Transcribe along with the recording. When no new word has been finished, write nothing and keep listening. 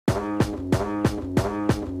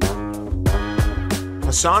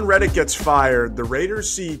Haason Reddick gets fired, the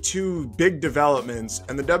Raiders see two big developments,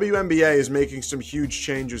 and the WNBA is making some huge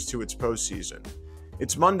changes to its postseason.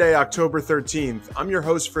 It's Monday, October 13th. I'm your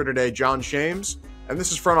host for today, John Shames, and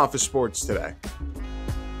this is Front Office Sports Today.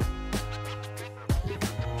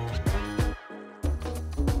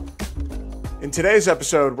 In today's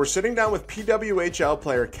episode, we're sitting down with PWHL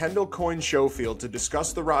player Kendall Coyne Schofield to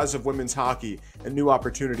discuss the rise of women's hockey and new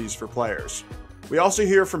opportunities for players. We also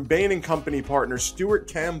hear from Bain & Company partner Stuart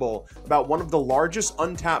Campbell about one of the largest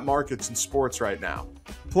untapped markets in sports right now.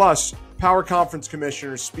 Plus, Power Conference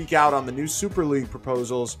commissioners speak out on the new Super League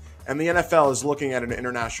proposals, and the NFL is looking at an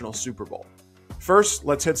international Super Bowl. First,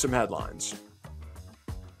 let's hit some headlines.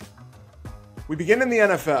 We begin in the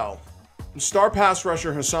NFL. Star pass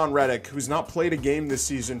rusher Haason Reddick, who's not played a game this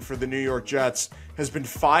season for the New York Jets, has been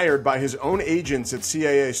fired by his own agents at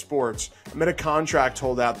CAA Sports amid a contract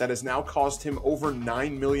holdout that has now cost him over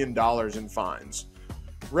 $9 million in fines.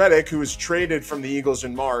 Reddick, who was traded from the Eagles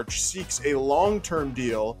in March, seeks a long-term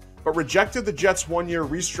deal, but rejected the Jets' one-year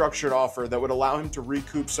restructured offer that would allow him to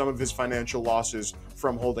recoup some of his financial losses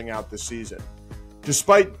from holding out this season.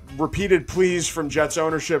 Despite repeated pleas from Jets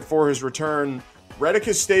ownership for his return, Reddick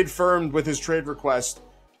has stayed firm with his trade request,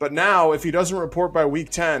 but now, if he doesn't report by Week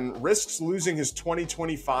 10, risks losing his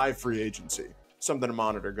 2025 free agency. Something to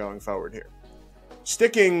monitor going forward here.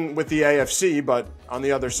 Sticking with the AFC, but on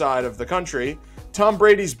the other side of the country, Tom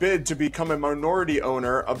Brady's bid to become a minority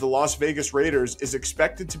owner of the Las Vegas Raiders is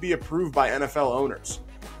expected to be approved by NFL owners.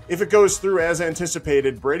 If it goes through as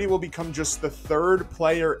anticipated, Brady will become just the third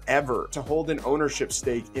player ever to hold an ownership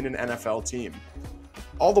stake in an NFL team.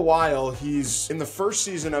 All the while, he's in the first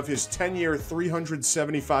season of his 10-year,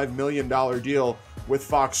 $375 million deal with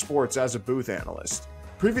Fox Sports as a booth analyst.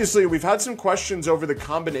 Previously, we've had some questions over the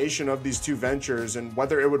combination of these two ventures and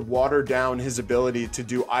whether it would water down his ability to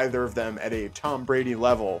do either of them at a Tom Brady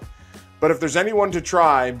level. But if there's anyone to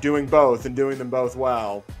try doing both and doing them both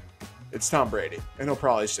well, it's Tom Brady, and he'll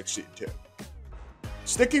probably succeed too.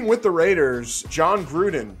 Sticking with the Raiders, Jon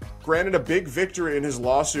Gruden granted a big victory in his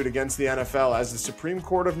lawsuit against the NFL as the Supreme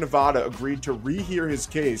Court of Nevada agreed to rehear his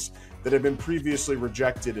case that had been previously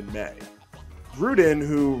rejected in May. Gruden,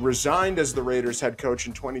 who resigned as the Raiders head coach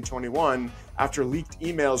in 2021 after leaked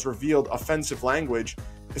emails revealed offensive language,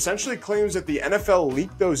 essentially claims that the NFL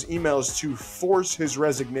leaked those emails to force his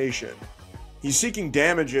resignation. He's seeking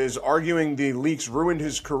damages, arguing the leaks ruined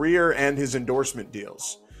his career and his endorsement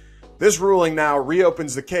deals. This ruling now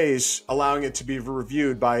reopens the case, allowing it to be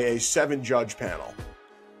reviewed by a 7-judge panel.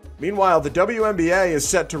 Meanwhile, the WNBA is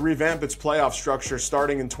set to revamp its playoff structure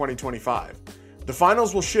starting in 2025. The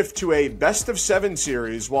finals will shift to a best-of-7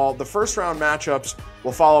 series, while the first-round matchups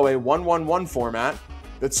will follow a 1-1-1 format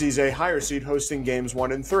that sees a higher seed hosting games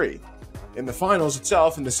 1 and 3. In the finals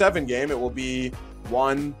itself, in the 7 game, it will be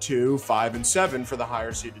 1, 2, 5, and 7 for the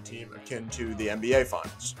higher-seeded team, akin to the NBA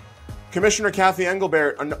Finals. Commissioner Kathy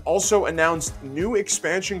Engelbert also announced new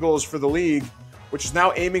expansion goals for the league, which is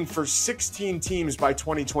now aiming for 16 teams by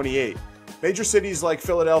 2028. Major cities like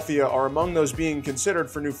Philadelphia are among those being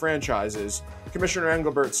considered for new franchises. Commissioner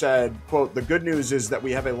Engelbert said, quote, "The good news is that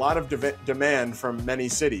we have a lot of demand from many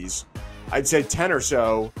cities. I'd say 10 or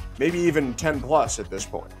so, maybe even 10 plus at this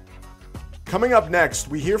point." Coming up next,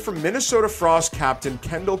 we hear from Minnesota Frost captain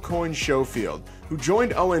Kendall Coyne Schofield, who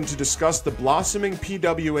joined Owen to discuss the blossoming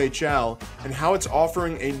PWHL and how it's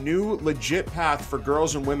offering a new, legit path for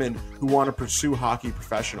girls and women who want to pursue hockey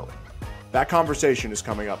professionally. That conversation is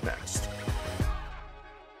coming up next.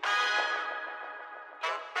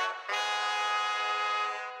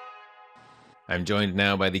 I'm joined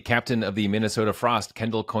now by the captain of the Minnesota Frost,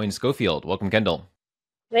 Kendall Coyne Schofield. Welcome, Kendall.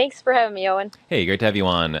 Thanks for having me, Owen. Hey, great to have you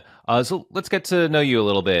on. So let's get to know you a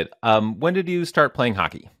little bit. When did you start playing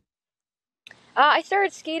hockey? I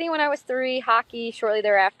started skating when I was 3, hockey shortly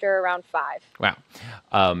thereafter, around 5.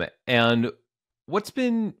 Wow. And what's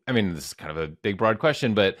been, I mean, this is kind of a big, broad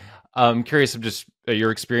question, but I'm curious of just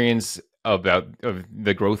your experience of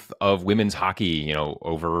the growth of women's hockey,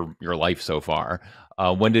 over your life so far.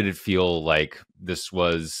 When did it feel like this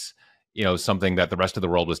was, something that the rest of the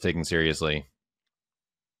world was taking seriously?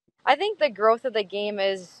 I think the growth of the game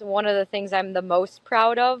is one of the things I'm the most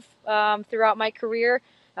proud of throughout my career.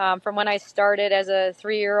 From when I started as a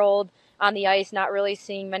 3-year-old on the ice, not really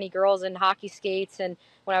seeing many girls in hockey skates, and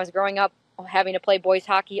when I was growing up having to play boys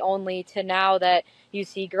hockey only, to now that you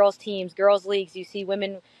see girls teams, girls leagues, you see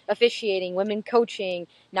women officiating, women coaching,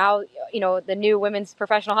 now, the new women's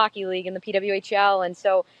professional hockey league in the PWHL. And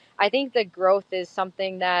so I think the growth is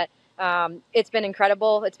something that it's been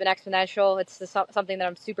incredible. It's been exponential. It's something that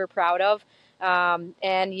I'm super proud of. And,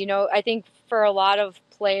 I think for a lot of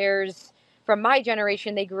players from my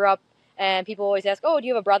generation, they grew up and people always ask, oh, do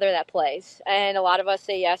you have a brother that plays? And a lot of us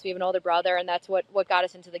say yes, we have an older brother, and that's what got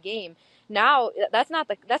us into the game. Now that's not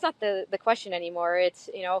the question anymore. It's,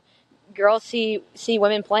 girls see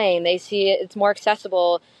women playing. They see it's more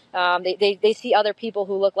accessible. They see other people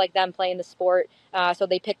who look like them playing the sport, so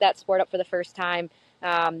they pick that sport up for the first time,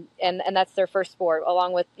 and that's their first sport,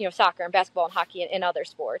 along with soccer and basketball and hockey and other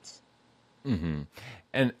sports. Mm-hmm.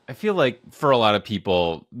 And I feel like for a lot of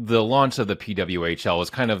people, the launch of the PWHL was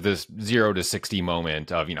kind of this 0 to 60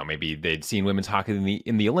 moment of, maybe they'd seen women's hockey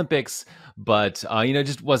in the Olympics, but,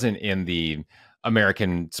 just wasn't in the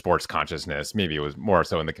American sports consciousness. Maybe it was more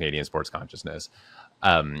so in the Canadian sports consciousness.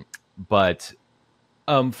 But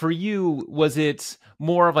for you, was it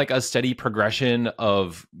more of like a steady progression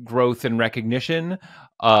of growth and recognition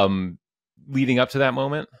leading up to that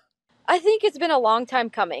moment? I think it's been a long time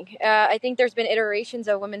coming. I think there's been iterations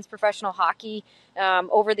of women's professional hockey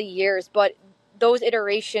over the years, but those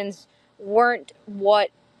iterations weren't what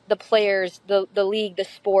the players, the league, the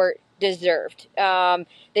sport deserved.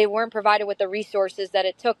 They weren't provided with the resources that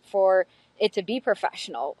it took for it to be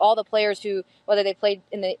professional. All the players who, whether they played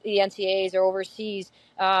in the NCAAs or overseas,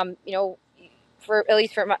 for at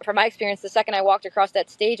least from my experience, the second I walked across that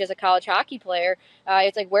stage as a college hockey player,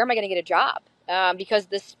 it's like, where am I going to get a job? Because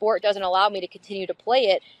this sport doesn't allow me to continue to play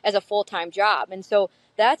it as a full-time job. And so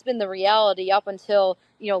that's been the reality up until,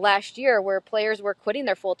 last year, where players were quitting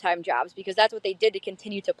their full-time jobs because that's what they did to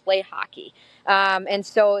continue to play hockey. And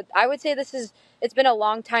so I would say it's been a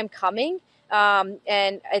long time coming.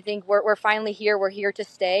 And I think we're finally here. We're here to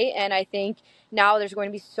stay. And I think now there's going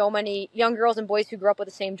to be so many young girls and boys who grew up with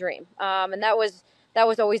the same dream. And that was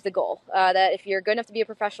always the goal, that if you're good enough to be a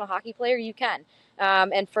professional hockey player, you can.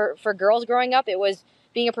 And for girls growing up, it was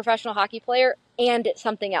being a professional hockey player and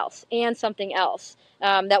something else.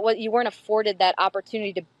 You weren't afforded that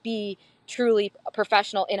opportunity to be truly a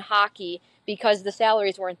professional in hockey because the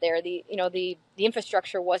salaries weren't there. The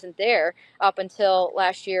infrastructure wasn't there up until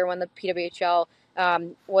last year when the PWHL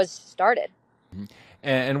was started.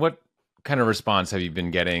 And what kind of response have you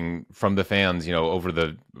been getting from the fans, over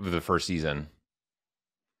the first season?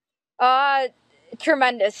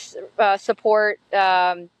 Tremendous support.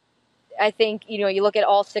 I think, you look at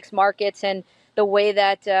all 6 markets and the way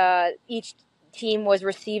that each team was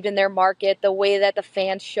received in their market, the way that the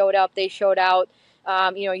fans showed up, they showed out.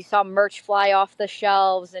 You saw merch fly off the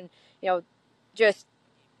shelves, and, just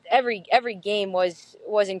every game was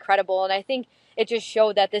incredible. And I think it just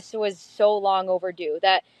showed that this was so long overdue,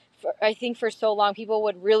 that I think for so long people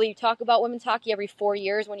would really talk about women's hockey every 4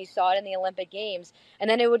 years when you saw it in the Olympic Games, and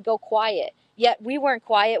then it would go quiet. Yet we weren't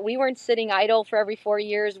quiet. We weren't sitting idle for every 4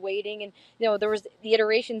 years waiting. And, there was the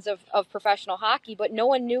iterations of professional hockey, but no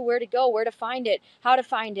one knew where to go, where to find it, how to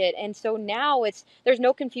find it. And so now there's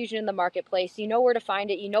no confusion in the marketplace. You know where to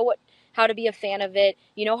find it. You know how to be a fan of it.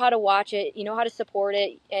 You know how to watch it. You know how to support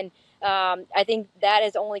it. And I think that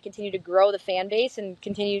has only continued to grow the fan base and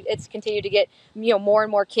continued to get more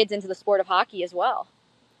and more kids into the sport of hockey as well.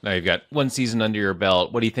 Now you've got one season under your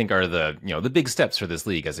belt. What do you think are the big steps for this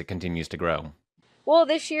league as it continues to grow? Well,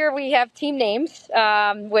 this year we have team names,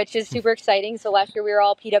 which is super exciting. So last year we were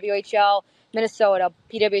all PWHL Minnesota,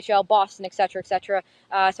 PWHL Boston, et cetera, et cetera.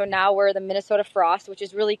 So now we're the Minnesota Frost, which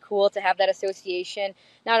is really cool to have that association,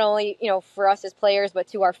 not only, for us as players, but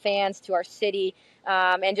to our fans, to our city,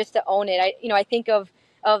 and just to own it. I think of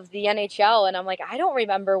the NHL, and I'm like, I don't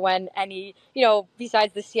remember when any,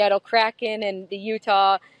 besides the Seattle Kraken and the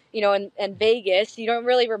Utah, and Vegas, you don't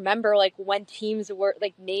really remember like when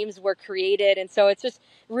names were created. And so it's just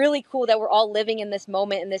really cool that we're all living in this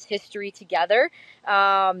moment, in this history together.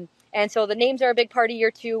 And so the names are a big part of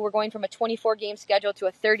year 2. We're going from a 24 game schedule to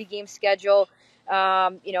a 30 game schedule.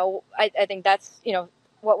 I think that's,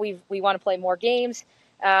 what we want to play more games.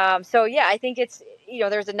 So yeah, I think it's,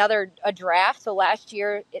 there's a draft. So last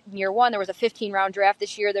year, in year 1, there was a 15-round draft.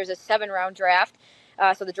 This year, there's a 7-round draft.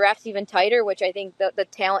 So the draft's even tighter, which I think the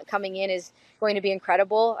talent coming in is going to be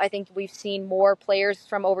incredible. I think we've seen more players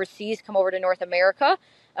from overseas come over to North America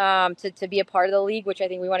to be a part of the league, which I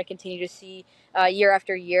think we want to continue to see year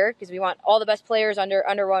after year, because we want all the best players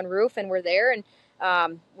under one roof, and we're there. And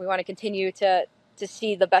we want to continue to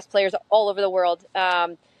see the best players all over the world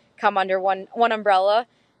come under one umbrella.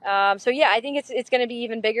 So yeah, I think it's going to be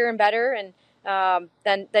even bigger and better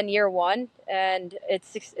than year 1, and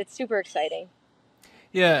it's super exciting.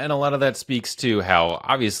 Yeah, and a lot of that speaks to how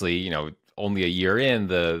obviously, only a year in,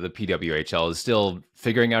 the PWHL is still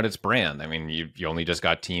figuring out its brand. I mean, you only just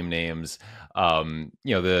got team names.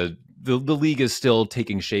 The league is still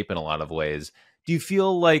taking shape in a lot of ways. Do you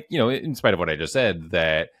feel like, in spite of what I just said,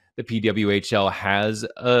 that the PWHL has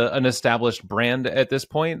an established brand at this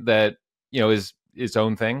point that, is its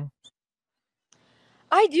own thing?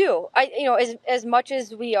 I do. As much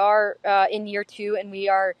as we are in year 2 and we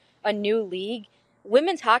are a new league,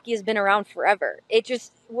 women's hockey has been around forever. It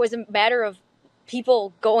just was a matter of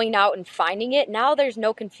people going out and finding it. Now there's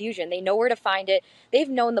no confusion. They know where to find it. They've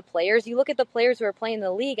known the players. You look at the players who are playing in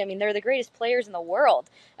the league. I mean, they're the greatest players in the world.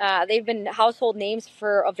 They've been household names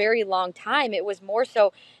for a very long time. It was more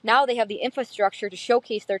so now they have the infrastructure to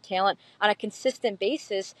showcase their talent on a consistent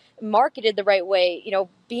basis, marketed the right way,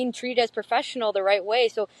 being treated as professional the right way.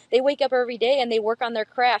 So they wake up every day and they work on their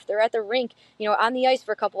craft. They're at the rink, on the ice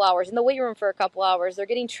for a couple hours, in the weight room for a couple hours. They're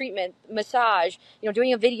getting treatment, massage,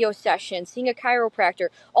 doing a video session, seeing a chiropractor,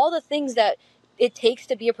 all the things that it takes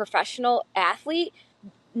to be a professional athlete.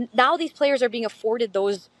 Now these players are being afforded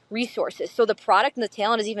those resources. So the product and the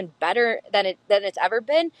talent is even better than it's ever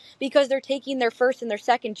been, because they're taking their first and their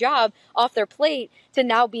second job off their plate to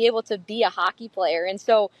now be able to be a hockey player. And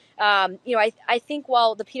so, I think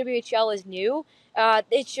while the PWHL is new,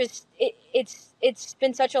 it's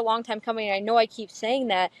been such a long time coming. And I know I keep saying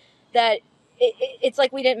that it's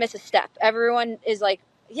like we didn't miss a step. Everyone is like,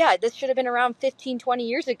 yeah, this should have been around 15, 20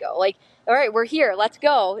 years ago. Like, all right, we're here, let's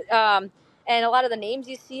go. And a lot of the names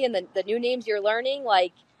you see and the new names you're learning,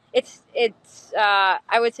 like,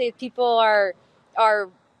 I would say people are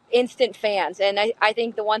instant fans. And I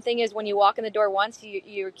think the one thing is when you walk in the door once,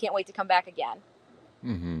 you can't wait to come back again.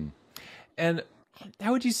 Mm-hmm. And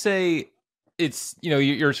how would you say it's,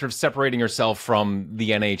 you're sort of separating yourself from the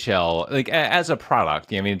NHL, like as a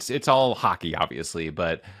product? I mean, it's all hockey, obviously,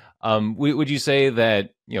 but would you say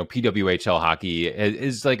that, PWHL hockey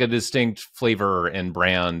is like a distinct flavor and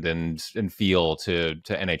brand and feel to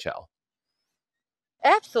NHL?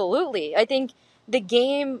 Absolutely. I think the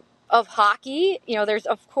game of hockey, there's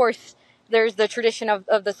the tradition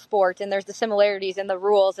of the sport, and there's the similarities and the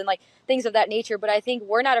rules and like things of that nature. But I think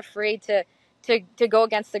we're not afraid to go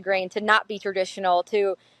against the grain, to not be traditional,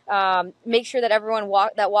 to make sure that everyone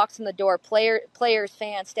that walks in the door, players,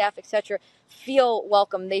 fans, staff, etc., feel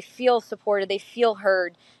welcome. They feel supported. They feel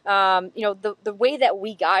heard. The way that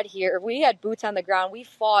we got here, we had boots on the ground. We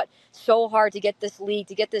fought so hard to get this league,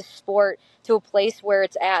 to get this sport to a place where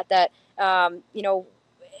it's at. That I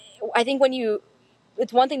think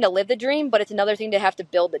it's one thing to live the dream, but it's another thing to have to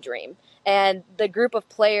build the dream. And the group of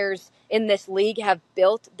players in this league have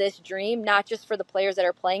built this dream, not just for the players that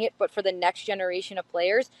are playing it, but for the next generation of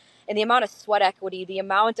players. And the amount of sweat equity, the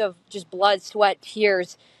amount of just blood, sweat,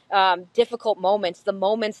 tears, difficult moments, the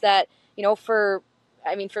moments that, for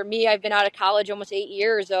me, I've been out of college almost 8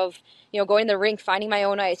 years of, going to the rink, finding my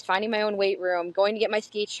own ice, finding my own weight room, going to get my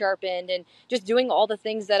skates sharpened, and just doing all the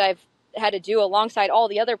things that I've had to do alongside all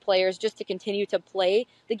the other players just to continue to play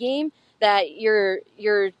the game. That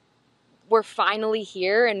we're finally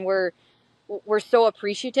here, and we're so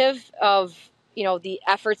appreciative of the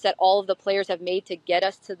efforts that all of the players have made to get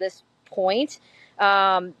us to this point,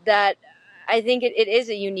 that I think it is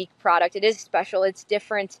a unique product. It is special. It's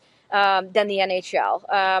different than the NHL.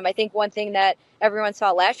 I think one thing that everyone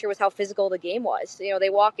saw last year was how physical the game was. They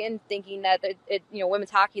walk in thinking that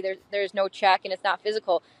women's hockey, there's no check and it's not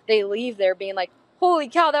physical. They leave there being like, holy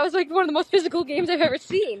cow, that was like one of the most physical games I've ever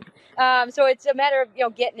seen. So it's a matter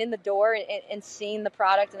of getting in the door and seeing the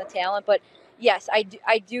product and the talent. But yes, I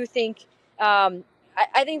do think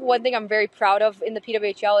I think one thing I'm very proud of in the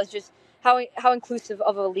PWHL is just how inclusive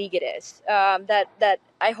of a league it is. That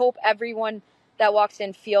I hope everyone that walks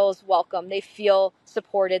in feels welcome. They feel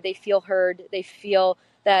supported. They feel heard. They feel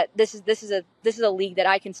that this is a league that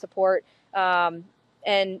I can support. And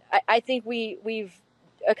I think we've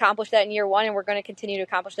accomplished that in year 1, and we're going to continue to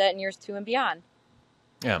accomplish that in years 2 and beyond.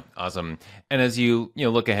 Yeah, awesome. And as you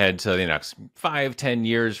look ahead to the next 5-10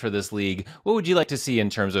 years for this league, what would you like to see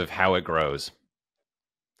in terms of how it grows?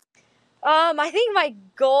 I think my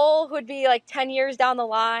goal would be like 10 years down the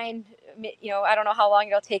line. I don't know how long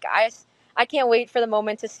it'll take. I can't wait for the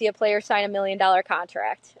moment to see a player sign $1 million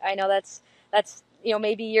contract. I know that's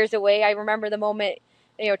maybe years away. I remember the moment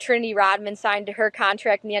Trinity Rodman signed her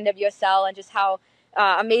contract in the NWSL, and just how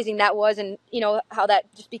amazing that was, and how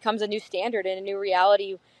that just becomes a new standard and a new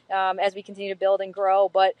reality as we continue to build and grow.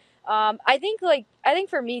 But I think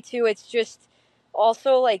for me too, it's just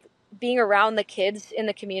also like being around the kids in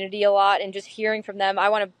the community a lot and just hearing from them. I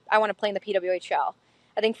want to play in the PWHL.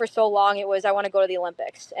 I think for so long it was I want to go to the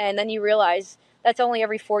Olympics, and then you realize that's only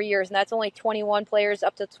every 4 years, and that's only 21 players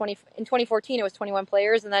up to 20. In 2014 it was 21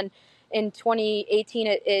 players, and then in 2018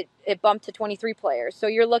 it bumped to 23 players. So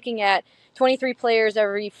you're looking at 23 players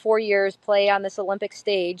every 4 years play on this Olympic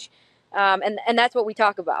stage. And that's what we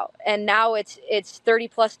talk about. And now it's 30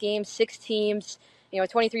 plus games, 6 teams,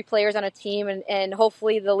 23 players on a team, and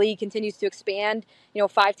hopefully the league continues to expand,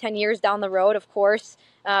 5-10 years down the road, of course.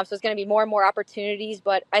 So it's going to be more and more opportunities,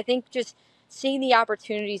 but I think just seeing the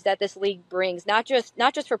opportunities that this league brings, not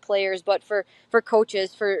just for players, but for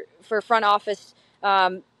coaches, for front office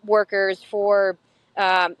workers, for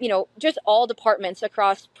just all departments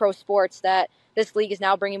across pro sports, that this league is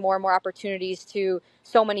now bringing more and more opportunities to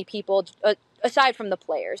so many people, aside from the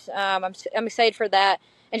players. I'm excited for that,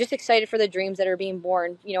 and just excited for the dreams that are being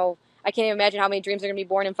born. I can't even imagine how many dreams are going to be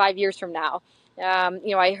born in 5 years from now.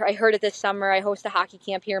 I heard it this summer. I host a hockey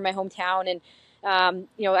camp here in my hometown, and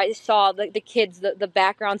I saw the kids, the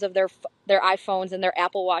backgrounds of their iPhones and their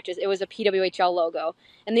Apple Watches. It was a PWHL logo,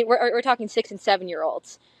 and we're talking 6 and 7 year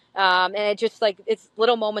olds. And it just it's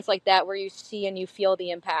little moments like that where you see and you feel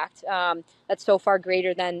the impact that's so far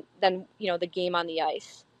greater than the game on the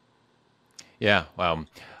ice. Yeah, wow.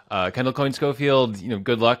 Kendall Coyne Schofield,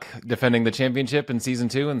 good luck defending the championship in season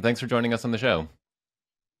 2, and thanks for joining us on the show.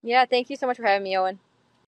 Yeah, thank you so much for having me, Owen.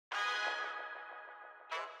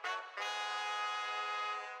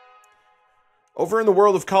 Over in the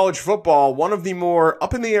world of college football, one of the more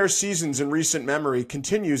up-in-the-air seasons in recent memory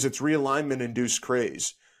continues its realignment-induced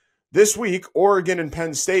craze. This week, Oregon and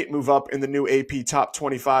Penn State move up in the new AP Top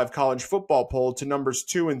 25 college football poll to numbers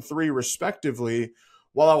 2 and 3 respectively,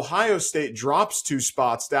 while Ohio State drops 2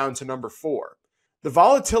 spots down to number 4. The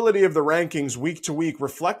volatility of the rankings week to week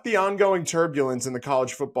reflect the ongoing turbulence in the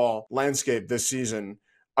college football landscape this season,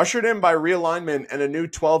 ushered in by realignment and a new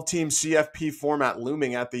 12-team CFP format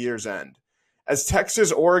looming at the year's end. As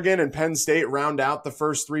Texas, Oregon, and Penn State round out the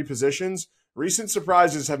first 3 positions, recent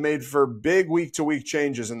surprises have made for big week-to-week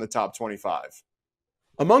changes in the top 25.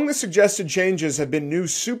 Among the suggested changes have been new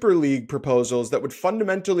Super League proposals that would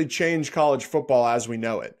fundamentally change college football as we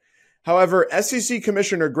know it. However, SEC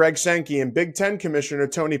Commissioner Greg Sankey and Big Ten Commissioner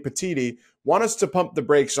Tony Petitti want us to pump the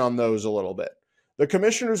brakes on those a little bit. The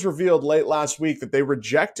commissioners revealed late last week that they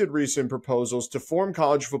rejected recent proposals to form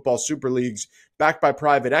college football super leagues backed by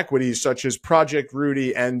private equities such as Project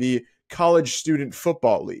Rudy and the College Student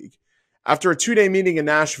Football League. After a 2-day meeting in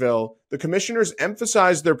Nashville, the commissioners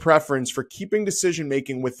emphasized their preference for keeping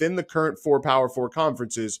decision-making within the current 4 Power 4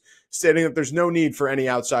 conferences, stating that there's no need for any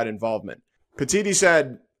outside involvement. Petitti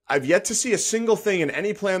said, "I've yet to see a single thing in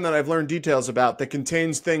any plan that I've learned details about that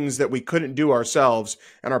contains things that we couldn't do ourselves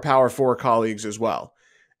and our Power 4 colleagues as well.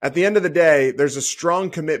 At the end of the day, there's a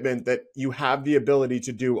strong commitment that you have the ability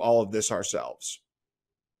to do all of this ourselves."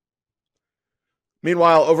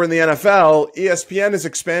 Meanwhile, over in the NFL, ESPN is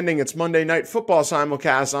expanding its Monday Night Football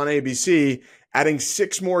simulcast on ABC, adding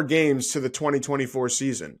 6 more games to the 2024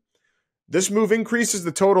 season. This move increases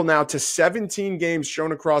the total now to 17 games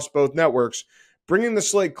shown across both networks, bringing the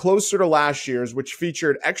slate closer to last year's, which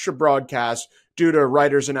featured extra broadcasts due to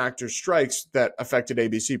writers and actors strikes that affected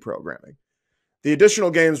ABC programming. The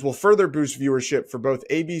additional games will further boost viewership for both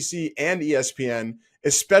ABC and ESPN,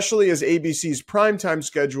 especially as ABC's primetime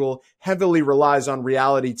schedule heavily relies on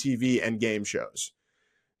reality TV and game shows.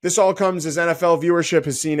 This all comes as NFL viewership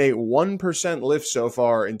has seen a 1% lift so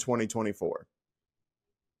far in 2024.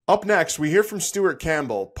 Up next, we hear from Stuart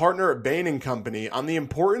Campbell, partner at Bain & Company, on the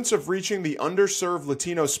importance of reaching the underserved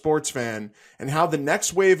Latino sports fan and how the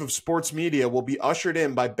next wave of sports media will be ushered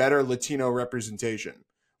in by better Latino representation.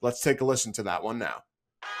 Let's take a listen to that one now.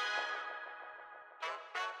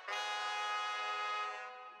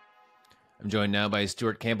 I'm joined now by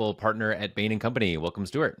Stuart Campbell, partner at Bain & Company. Welcome,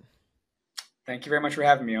 Stuart. Thank you very much for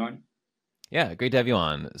having me on. Yeah, great to have you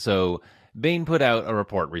on. So Bain put out a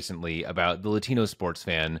report recently about the Latino sports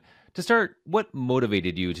fan. To start, what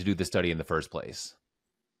motivated you to do the study in the first place?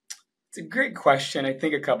 It's a great question. I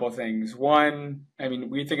think a couple of things. One,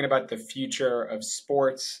 we're thinking about the future of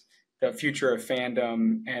sports, the future of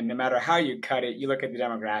fandom, and no matter how you cut it, you look at the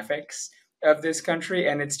demographics of this country,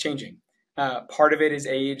 and it's changing. Part of it is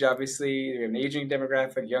age, obviously. We have an aging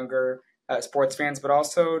demographic, younger sports fans, but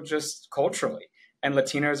also just culturally. And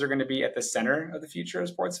Latinos are going to be at the center of the future of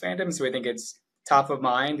sports fandom. So I think it's top of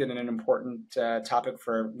mind and an important topic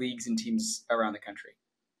for leagues and teams around the country.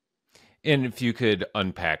 And if you could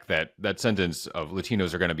unpack that sentence of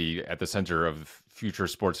Latinos are going to be at the center of future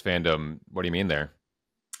sports fandom, what do you mean there?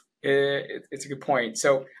 It's a good point.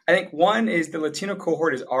 So I think one is the Latino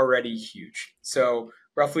cohort is already huge. So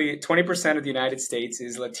roughly 20% of the United States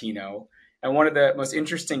is Latino. And one of the most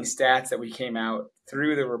interesting stats that we came out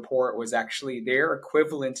through the report was actually they're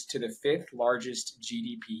equivalent to the 5th largest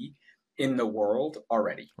GDP in the world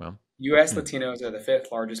already. Wow. U.S. Latinos are the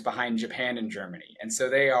 5th largest behind Japan and Germany. And so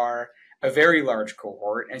they are a very large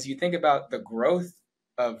cohort. As you think about the growth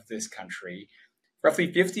of this country,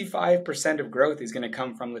 roughly 55% of growth is going to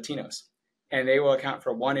come from Latinos, and they will account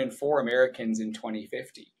for 1 in 4 Americans in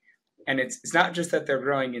 2050. And it's not just that they're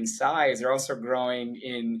growing in size, they're also growing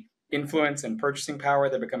in influence and purchasing power.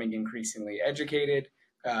 They're becoming increasingly educated,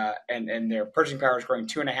 and their purchasing power is growing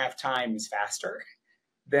 2.5 times faster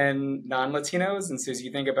than non-Latinos. And so as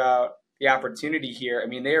you think about the opportunity here, I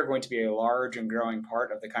mean, they are going to be a large and growing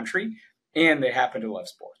part of the country, and they happen to love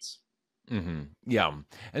sports. Mm-hmm. Yeah.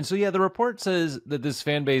 And so, yeah, the report says that this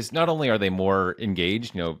fan base, not only are they more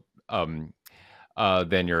engaged, than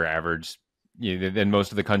your average, than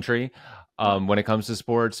most of the country when it comes to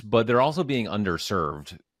sports, but they're also being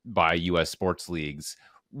underserved by U.S. sports leagues.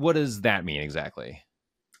 What does that mean exactly?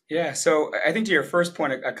 Yeah, so I think to your first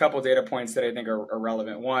point, a couple data points that I think are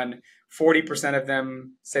relevant. One, 40% of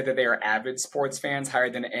them say that they are avid sports fans, higher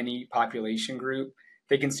than any population group.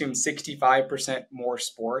 They consume 65% more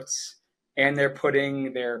sports, and they're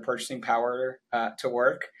putting their purchasing power to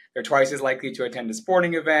work. They're twice as likely to attend a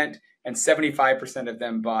sporting event, and 75% of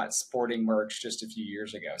them bought sporting merch just a few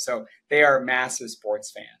years ago. So they are massive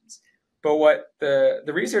sports fans. But what the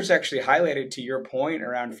research actually highlighted, to your point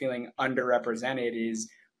around feeling underrepresented, is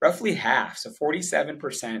roughly half, so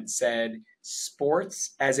 47%, said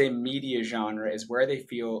sports as a media genre is where they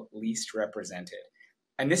feel least represented.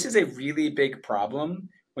 And this is a really big problem.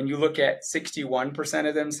 When you look at 61%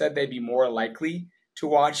 of them said they'd be more likely to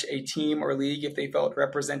watch a team or league if they felt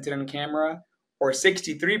represented on camera, or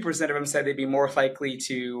 63% of them said they'd be more likely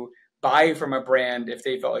to buy from a brand if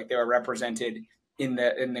they felt like they were represented in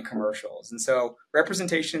the commercials. And so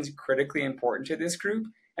representation is critically important to this group,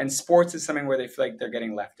 and sports is something where they feel like they're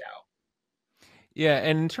getting left out. Yeah,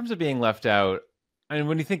 and in terms of being left out, I mean,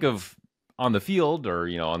 when you think of on the field or,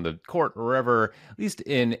 on the court or wherever, at least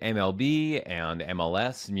in MLB and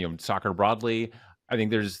MLS and, soccer broadly, I think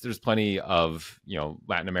there's plenty of,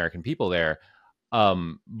 Latin American people there.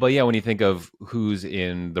 But yeah, when you think of who's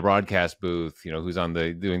in the broadcast booth, who's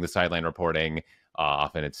doing the sideline reporting,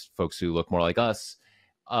 often it's folks who look more like us.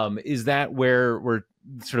 Is that where we're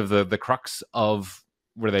sort of the crux of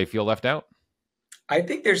where they feel left out? I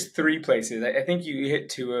think there's 3 places. I think you hit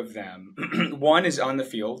 2 of them. One is on the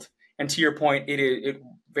field. And to your point, it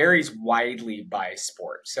varies widely by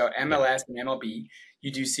sport. So MLS and MLB,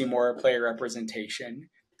 you do see more player representation.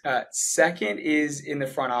 Second is in the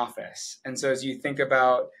front office. And so as you think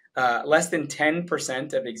about less than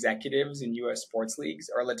 10% of executives in U.S. sports leagues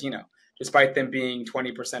are Latino, despite them being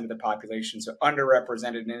 20% of the population. So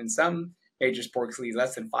underrepresented. And in some major sports leagues,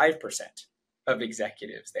 less than 5% of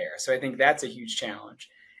executives there. So I think that's a huge challenge.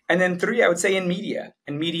 And then 3, I would say in media.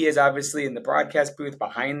 And media is obviously in the broadcast booth,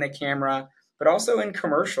 behind the camera, but also in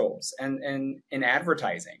commercials and in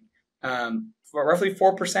advertising. Roughly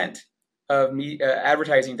 4% of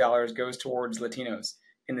advertising dollars goes towards Latinos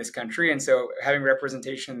in this country. And so having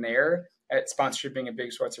representation there, at sponsorship being a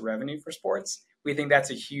big source of revenue for sports, we think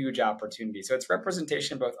that's a huge opportunity. So it's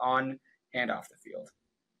representation both on and off the field.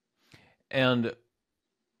 And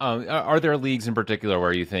are there leagues in particular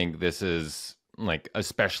where you think this is like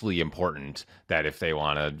especially important, that if they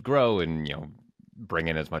want to grow and bring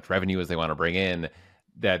in as much revenue as they want to bring in,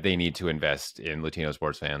 that they need to invest in Latino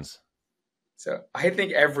sports fans? So I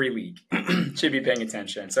think every league should be paying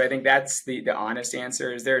attention. So I think that's the honest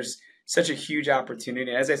answer, is there's such a huge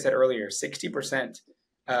opportunity. As I said earlier, 60%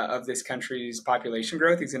 of this country's population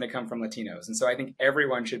growth is going to come from Latinos. And so I think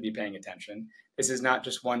everyone should be paying attention. This is not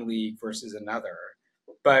just one league versus another,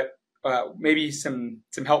 but maybe some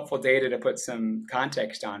helpful data to put some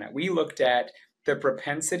context on it. We looked at the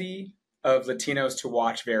propensity of Latinos to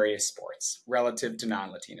watch various sports relative to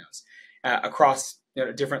non-Latinos across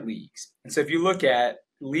different leagues. And so if you look at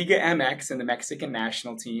Liga MX and the Mexican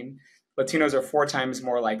national team, Latinos are 4 times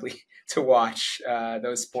more likely to watch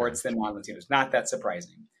those sports than non-Latinos. Not that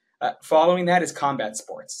surprising. Following that is combat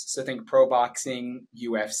sports. So think pro boxing,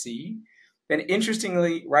 UFC. Then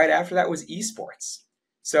interestingly, right after that was esports.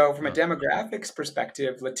 So from a demographics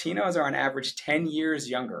perspective, Latinos are on average 10 years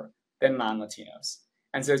younger than non-Latinos.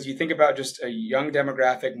 And so as you think about just a young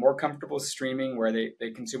demographic, more comfortable streaming where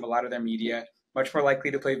they consume a lot of their media, much more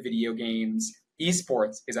likely to play video games,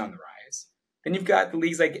 esports is on the rise. Then you've got the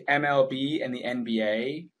leagues like MLB and the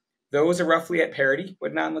NBA. Those are roughly at parity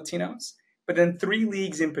with non-Latinos. But then 3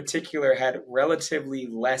 leagues in particular had relatively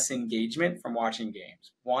less engagement from watching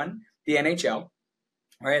games. One, the NHL.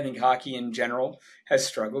 Right, I think hockey in general has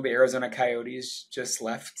struggled. The Arizona Coyotes just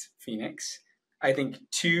left Phoenix. I think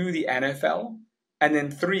 2, the NFL, and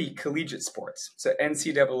then 3, collegiate sports. So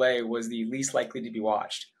NCAA was the least likely to be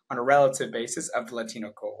watched on a relative basis of the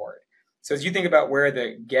Latino cohort. So as you think about where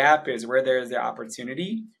the gap is, where there's the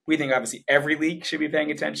opportunity, we think obviously every league should be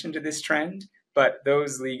paying attention to this trend, but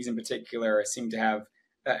those leagues in particular seem to have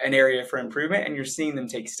an area for improvement, and you're seeing them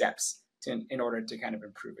take steps in order to kind of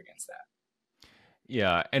improve against that.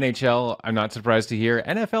 Yeah, NHL, I'm not surprised to hear.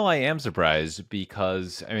 NFL, I am surprised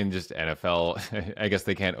because I mean, just NFL. I guess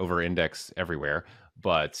they can't over-index everywhere,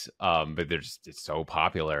 but they're just it's so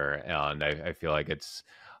popular, and I feel like it's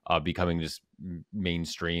becoming just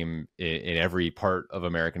mainstream in every part of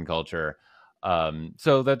American culture.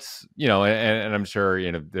 So that's and I'm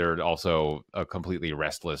sure they're also a completely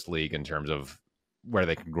restless league in terms of where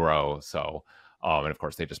they can grow. So, and of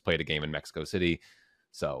course, they just played a game in Mexico City,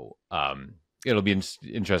 so it'll be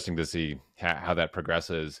interesting to see how that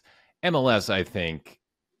progresses. MLS, I think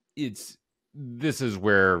this is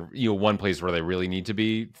where one place where they really need to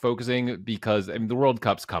be focusing, because I mean, the World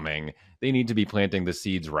Cup's coming. They need to be planting the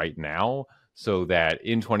seeds right now so that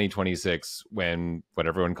in 2026, when what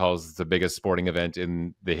everyone calls the biggest sporting event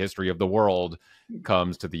in the history of the world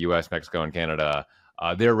comes to the US, Mexico, and Canada,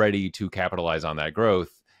 they're ready to capitalize on that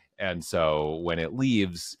growth. And so when it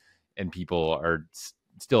leaves and people are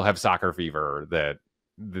still have soccer fever, that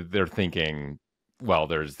they're thinking, well,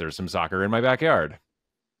 there's some soccer in my backyard.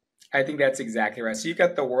 I think that's exactly right. So you've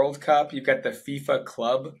got the World Cup, you've got the FIFA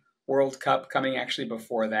Club World Cup coming actually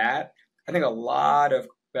before that. I think a lot of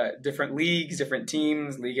different leagues, different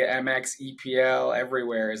teams, Liga MX, EPL,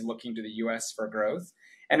 everywhere is looking to the US for growth.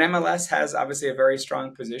 And MLS has obviously a very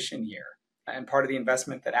strong position here. And part of the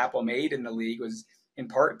investment that Apple made in the league was in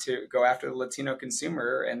part to go after the Latino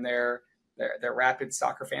consumer and their rapid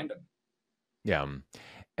soccer fandom. Yeah.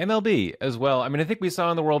 MLB as well. I mean, I think we saw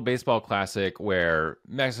in the World Baseball Classic where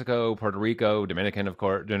Mexico, Puerto Rico, Dominican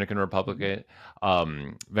Republic,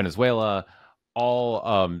 Venezuela,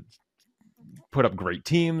 all put up great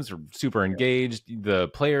teams, were super engaged. The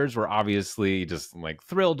players were obviously just like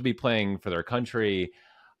thrilled to be playing for their country.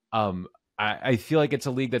 I feel like it's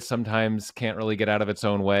a league that sometimes can't really get out of its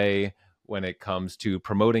own way when it comes to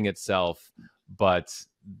promoting itself. But,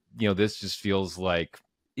 this just feels like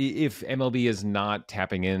if MLB is not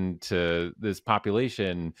tapping into this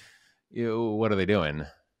population, what are they doing?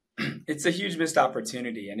 It's a huge missed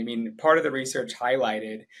opportunity. And I mean, part of the research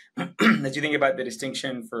highlighted as you think about the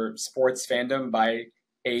distinction for sports fandom by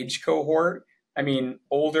age cohort. I mean,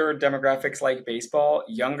 older demographics like baseball,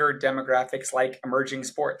 younger demographics like emerging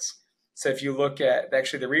sports. So if you look at,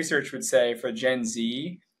 actually the research would say for Gen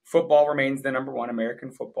Z, football remains the number one,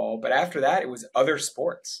 American football. But after that, it was other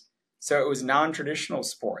sports. So it was non-traditional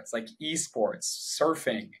sports like esports,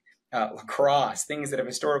 surfing, lacrosse, things that have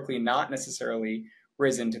historically not necessarily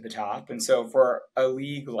risen to the top. And so for a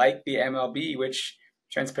league like the MLB, which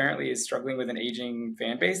transparently is struggling with an aging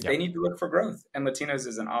fan base, they need to look for growth. And Latinos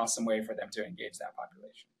is an awesome way for them to engage that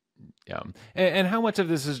population. Yeah. And how much of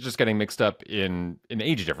this is just getting mixed up in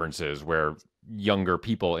age differences where younger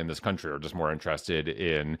people in this country are just more interested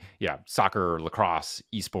in, soccer, lacrosse,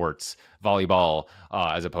 esports, volleyball,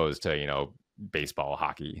 as opposed to, baseball,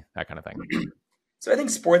 hockey, that kind of thing? So I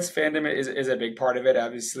think sports fandom is a big part of it.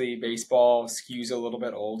 Obviously, baseball skews a little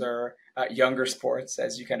bit older. Younger sports,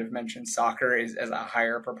 as you kind of mentioned, soccer is a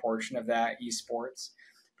higher proportion of that, esports.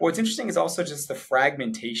 But what's interesting is also just the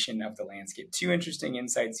fragmentation of the landscape. Two interesting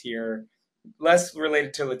insights here, less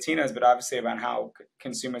related to Latinos, but obviously about how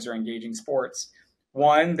consumers are engaging sports.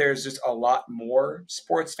 One, there's just a lot more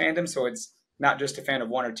sports fandom. So it's not just a fan of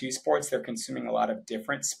one or two sports. They're consuming a lot of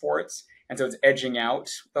different sports. And so it's edging out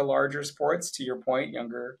the larger sports, to your point,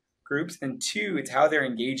 younger groups. And two, it's how they're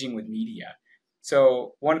engaging with media.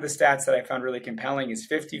 So one of the stats that I found really compelling is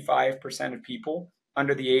 55% of people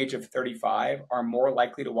under the age of 35 are more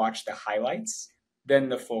likely to watch the highlights than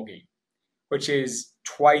the full game, which is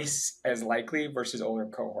twice as likely versus older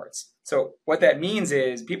cohorts. So what that means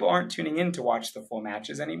is people aren't tuning in to watch the full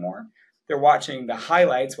matches anymore. They're watching the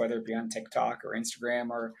highlights, whether it be on TikTok or Instagram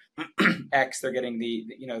or X. They're getting the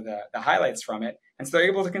highlights from it, and so they're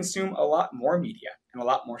able to consume a lot more media and a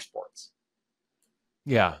lot more sports.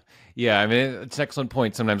 Yeah. I mean, it's an excellent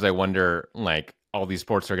point. Sometimes I wonder, like, all these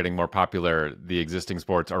sports are getting more popular. The existing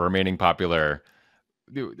sports are remaining popular.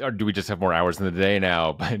 Or do we just have more hours in the day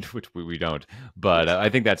now? But which we don't. But I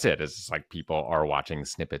think that's it. It's just like people are watching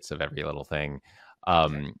snippets of every little thing.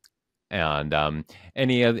 And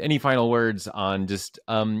any final words on just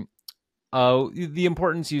the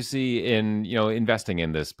importance you see in investing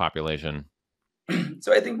in this population?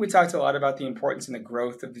 So I think we talked a lot about the importance and the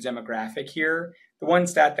growth of the demographic here. The one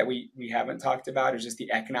stat that we haven't talked about is just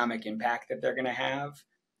the economic impact that they're going to have.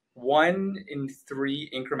 1 in 3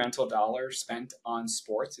 incremental dollars spent on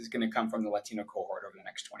sports is going to come from the Latino cohort over the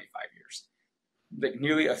next 25 years. like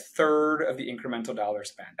nearly a third of the incremental dollar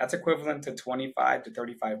spent. That's equivalent to $25 to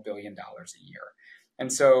 $35 billion a year.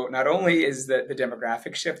 And so not only is the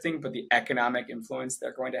demographic shifting, but the economic influence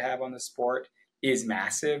they're going to have on the sport is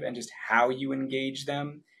massive, and just how you engage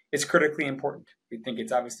them is critically important. We think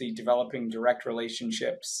it's obviously developing direct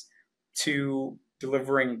relationships to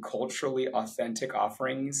delivering culturally authentic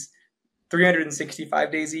offerings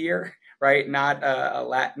 365 days a year, right? Not a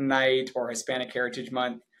Latin night or Hispanic Heritage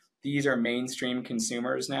Month. These are mainstream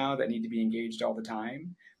consumers now that need to be engaged all the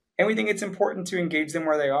time. And we think it's important to engage them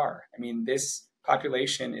where they are. I mean, this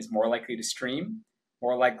population is more likely to stream,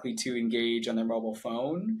 more likely to engage on their mobile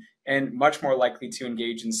phone, and much more likely to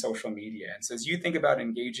engage in social media. And so as you think about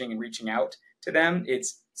engaging and reaching out to them,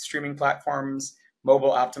 it's streaming platforms,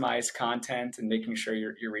 mobile optimized content, and making sure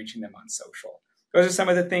you're reaching them on social. Those are some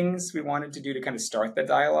of the things we wanted to do to kind of start the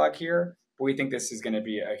dialogue here, but we think this is going to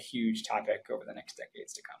be a huge topic over the next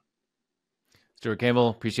decades to come. Stuart Campbell,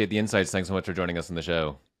 appreciate the insights. Thanks so much for joining us on the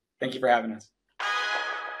show. Thank you for having us.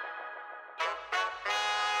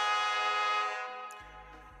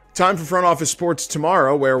 Time for Front Office Sports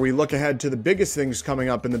tomorrow, where we look ahead to the biggest things coming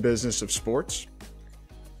up in the business of sports.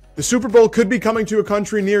 The Super Bowl could be coming to a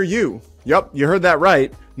country near you. Yup, you heard that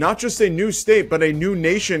right. Not just a new state, but a new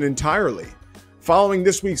nation entirely. Following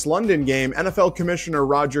this week's London game, NFL Commissioner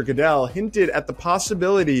Roger Goodell hinted at the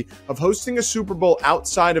possibility of hosting a Super Bowl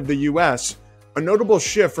outside of the U.S., a notable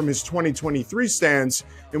shift from his 2023 stance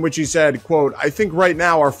in which he said, quote, "I think right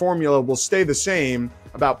now our formula will stay the same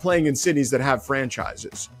about playing in cities that have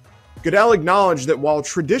franchises." Goodell acknowledged that while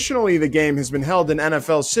traditionally the game has been held in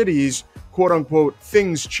NFL cities, quote unquote,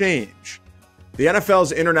 things change. The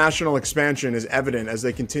NFL's international expansion is evident as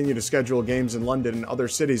they continue to schedule games in London and other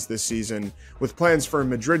cities this season, with plans for a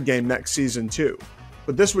Madrid game next season too.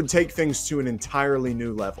 But this would take things to an entirely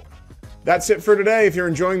new level. That's it for today. If you're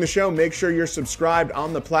enjoying the show, make sure you're subscribed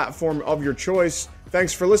on the platform of your choice.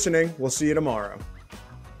 Thanks for listening. We'll see you tomorrow.